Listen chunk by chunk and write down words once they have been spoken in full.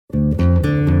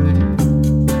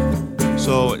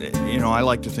So, I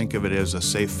like to think of it as a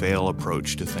safe-fail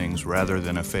approach to things rather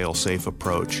than a fail-safe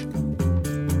approach.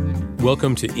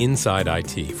 Welcome to Inside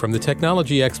IT from the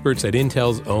technology experts at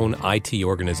Intel's own IT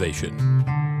organization.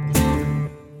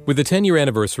 With the 10-year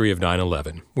anniversary of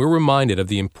 9/11, we're reminded of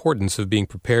the importance of being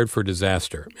prepared for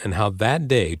disaster and how that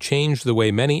day changed the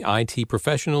way many IT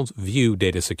professionals view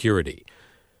data security.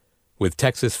 With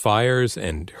Texas fires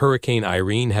and Hurricane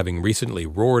Irene having recently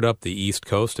roared up the east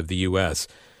coast of the U.S.,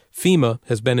 FEMA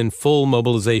has been in full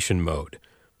mobilization mode.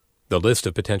 The list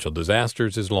of potential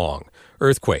disasters is long: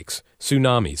 earthquakes,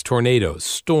 tsunamis, tornadoes,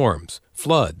 storms,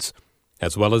 floods,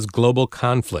 as well as global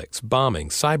conflicts, bombing,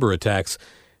 cyber attacks,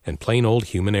 and plain old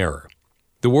human error.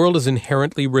 The world is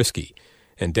inherently risky,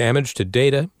 and damage to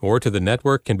data or to the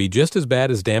network can be just as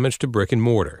bad as damage to brick and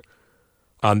mortar.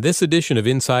 On this edition of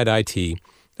Inside IT,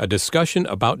 a discussion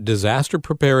about disaster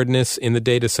preparedness in the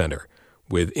data center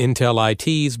with Intel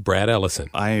IT's Brad Ellison.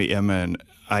 I am an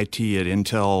IT at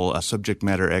Intel, a subject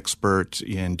matter expert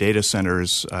in data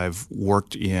centers. I've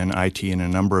worked in IT in a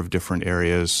number of different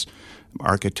areas: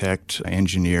 architect,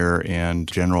 engineer, and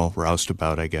general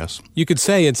roustabout, I guess. You could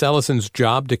say it's Ellison's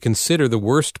job to consider the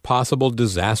worst possible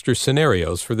disaster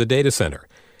scenarios for the data center.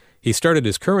 He started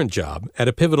his current job at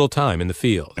a pivotal time in the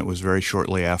field. It was very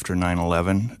shortly after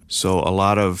 9/11, so a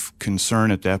lot of concern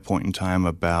at that point in time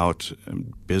about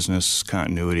business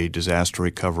continuity, disaster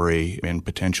recovery, and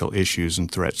potential issues and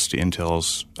threats to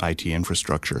Intel's IT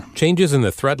infrastructure. Changes in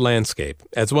the threat landscape,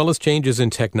 as well as changes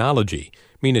in technology,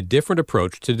 mean a different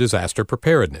approach to disaster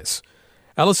preparedness.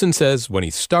 Ellison says when he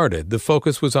started, the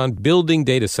focus was on building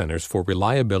data centers for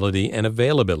reliability and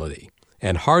availability,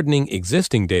 and hardening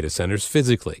existing data centers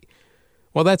physically.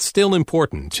 While that's still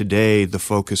important, today the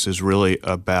focus is really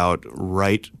about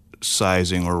right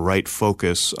sizing or right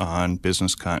focus on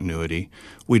business continuity.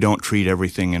 We don't treat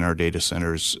everything in our data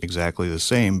centers exactly the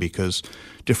same because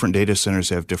different data centers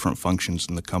have different functions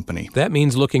in the company. That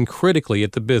means looking critically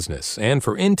at the business, and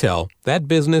for Intel, that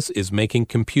business is making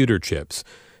computer chips.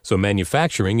 So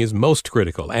manufacturing is most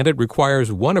critical, and it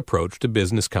requires one approach to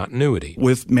business continuity.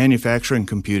 With manufacturing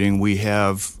computing, we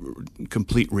have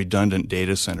complete redundant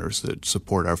data centers that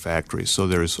support our factories, so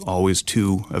there's always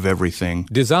two of everything.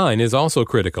 Design is also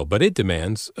critical, but it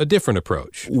demands a different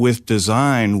approach. With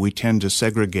design, we tend to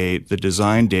segregate the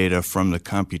design data from the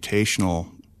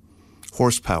computational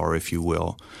horsepower, if you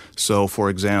will. So, for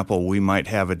example, we might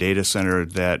have a data center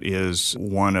that is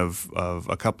one of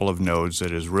a couple of nodes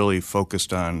that is really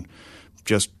focused on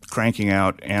just cranking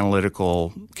out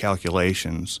analytical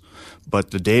calculations,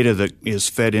 but the data that is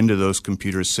fed into those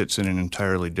computers sits in an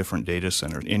entirely different data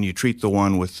center. And you treat the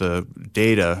one with the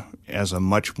data as a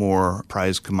much more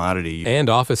prized commodity. And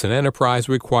Office and Enterprise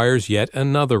requires yet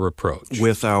another approach.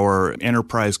 With our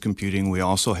enterprise computing, we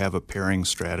also have a pairing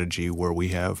strategy where we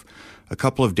have a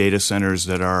couple of data centers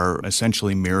that are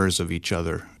essentially mirrors of each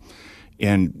other.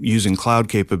 And using cloud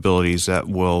capabilities, that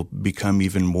will become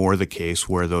even more the case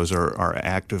where those are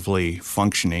actively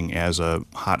functioning as a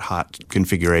hot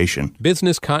configuration.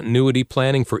 Business continuity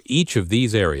planning for each of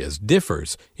these areas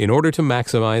differs in order to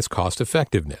maximize cost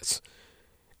effectiveness.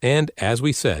 And as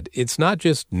we said, it's not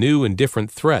just new and different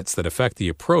threats that affect the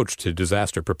approach to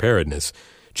disaster preparedness.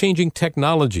 Changing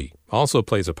technology also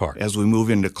plays a part. As we move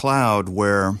into cloud,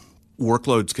 where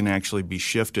workloads can actually be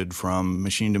shifted from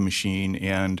machine to machine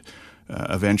and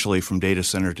eventually from data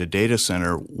center to data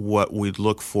center, what we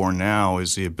look for now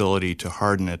is the ability to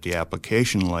harden at the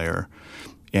application layer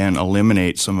and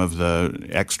eliminate some of the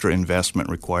extra investment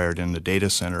required in the data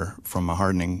center from a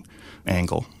hardening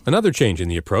angle. Another change in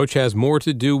the approach has more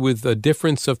to do with a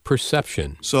difference of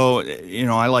perception. So,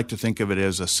 I like to think of it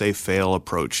as a safe-fail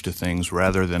approach to things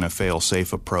rather than a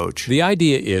fail-safe approach. The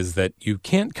idea is that you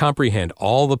can't comprehend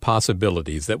all the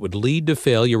possibilities that would lead to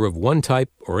failure of one type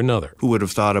or another. Who would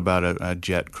have thought about a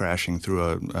jet crashing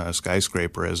through a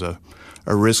skyscraper as a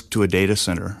risk to a data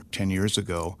center 10 years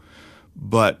ago?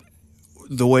 But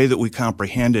the way that we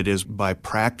comprehend it is by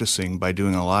practicing, by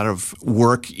doing a lot of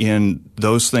work in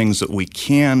those things that we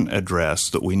can address,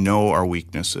 that we know are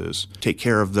weaknesses, take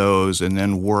care of those, and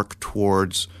then work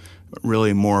towards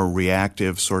really more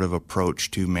reactive sort of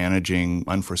approach to managing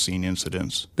unforeseen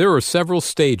incidents. There are several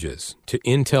stages to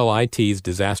Intel IT's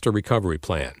disaster recovery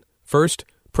plan. First,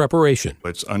 preparation.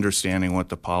 It's understanding what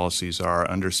the policies are,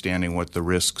 understanding what the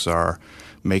risks are,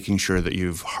 making sure that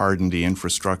you've hardened the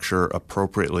infrastructure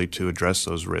appropriately to address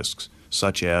those risks,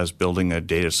 such as building a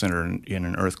data center in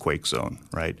an earthquake zone,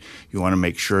 right? You want to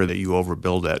make sure that you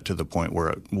overbuild that to the point where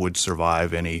it would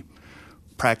survive any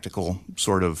practical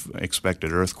sort of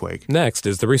expected earthquake. Next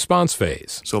is the response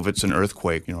phase. So if it's an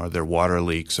earthquake, are there water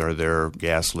leaks? Are there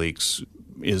gas leaks?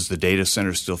 Is the data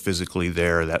center still physically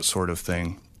there? That sort of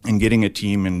thing. And getting a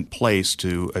team in place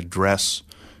to address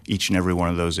each and every one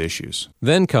of those issues.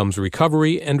 Then comes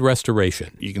recovery and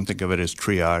restoration. You can think of it as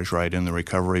triage, right, in the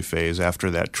recovery phase.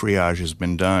 After that triage has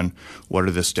been done, what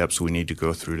are the steps we need to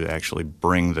go through to actually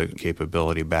bring the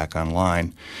capability back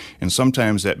online? And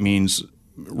sometimes that means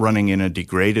running in a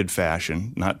degraded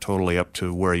fashion, not totally up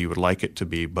to where you would like it to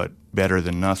be, but better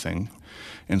than nothing.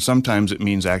 And sometimes it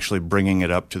means actually bringing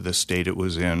it up to the state it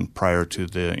was in prior to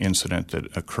the incident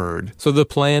that occurred. So the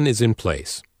plan is in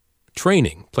place.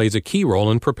 Training plays a key role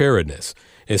in preparedness,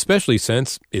 especially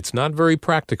since it's not very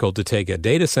practical to take a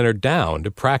data center down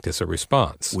to practice a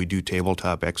response. We do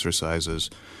tabletop exercises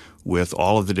with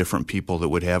all of the different people that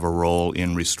would have a role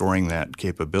in restoring that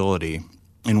capability.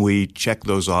 And we check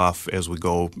those off as we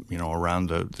go, around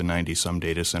the 90-some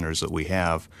data centers that we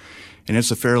have. And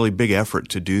it's a fairly big effort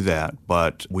to do that,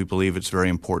 but we believe it's very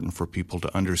important for people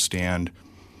to understand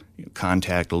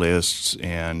contact lists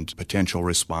and potential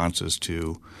responses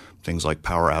to things like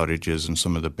power outages and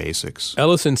some of the basics.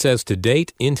 Ellison says to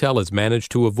date, Intel has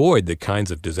managed to avoid the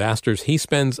kinds of disasters he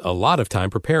spends a lot of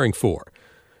time preparing for.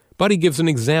 But he gives an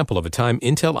example of a time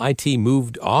Intel IT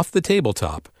moved off the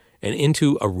tabletop and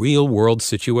into a real-world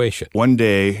situation. One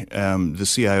day, the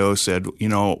CIO said,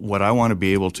 what I want to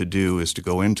be able to do is to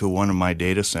go into one of my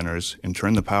data centers and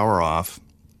turn the power off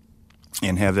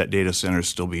and have that data center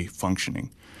still be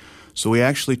functioning. So we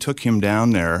actually took him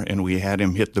down there and we had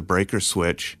him hit the breaker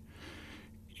switch,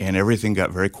 and everything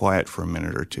got very quiet for a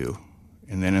minute or two.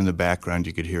 And then in the background,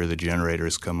 you could hear the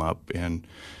generators come up, and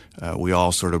we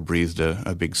all sort of breathed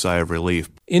a big sigh of relief.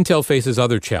 Intel faces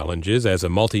other challenges as a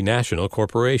multinational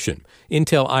corporation.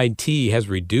 Intel IT has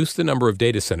reduced the number of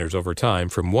data centers over time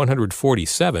from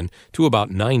 147 to about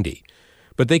 90.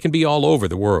 But they can be all over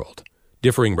the world.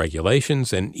 Differing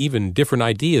regulations and even different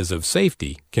ideas of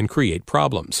safety can create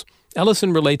problems.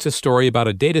 Ellison relates a story about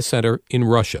a data center in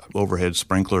Russia. Overhead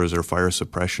sprinklers or fire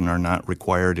suppression are not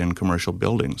required in commercial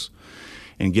buildings.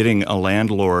 And getting a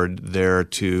landlord there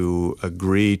to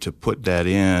agree to put that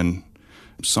in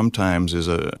sometimes is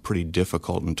a pretty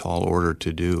difficult and tall order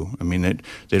to do. I mean,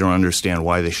 they don't understand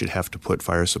why they should have to put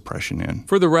fire suppression in.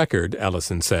 For the record,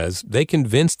 Ellison says, they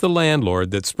convinced the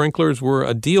landlord that sprinklers were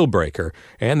a deal breaker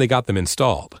and they got them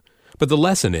installed. But the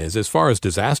lesson is, as far as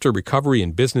disaster recovery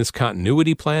and business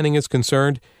continuity planning is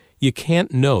concerned, you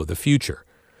can't know the future.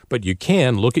 But you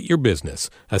can look at your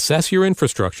business, assess your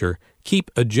infrastructure,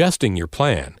 keep adjusting your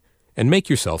plan, and make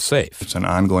yourself safe. It's an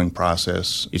ongoing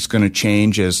process. It's going to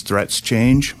change as threats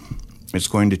change. It's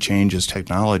going to change as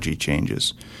technology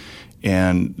changes.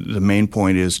 And the main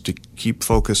point is to keep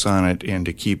focus on it and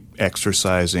to keep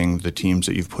exercising the teams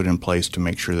that you've put in place to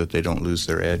make sure that they don't lose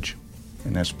their edge.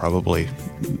 And that's probably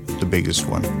the biggest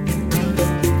one.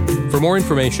 For more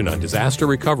information on disaster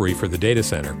recovery for the data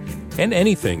center and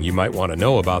anything you might want to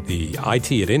know about the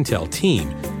IT at Intel team,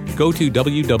 go to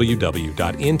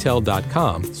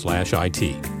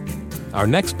www.intel.com/IT. Our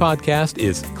next podcast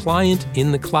is Client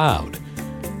in the Cloud.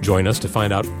 Join us to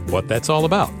find out what that's all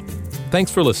about.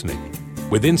 Thanks for listening.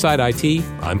 With Inside IT,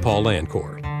 I'm Paul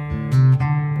Landcore.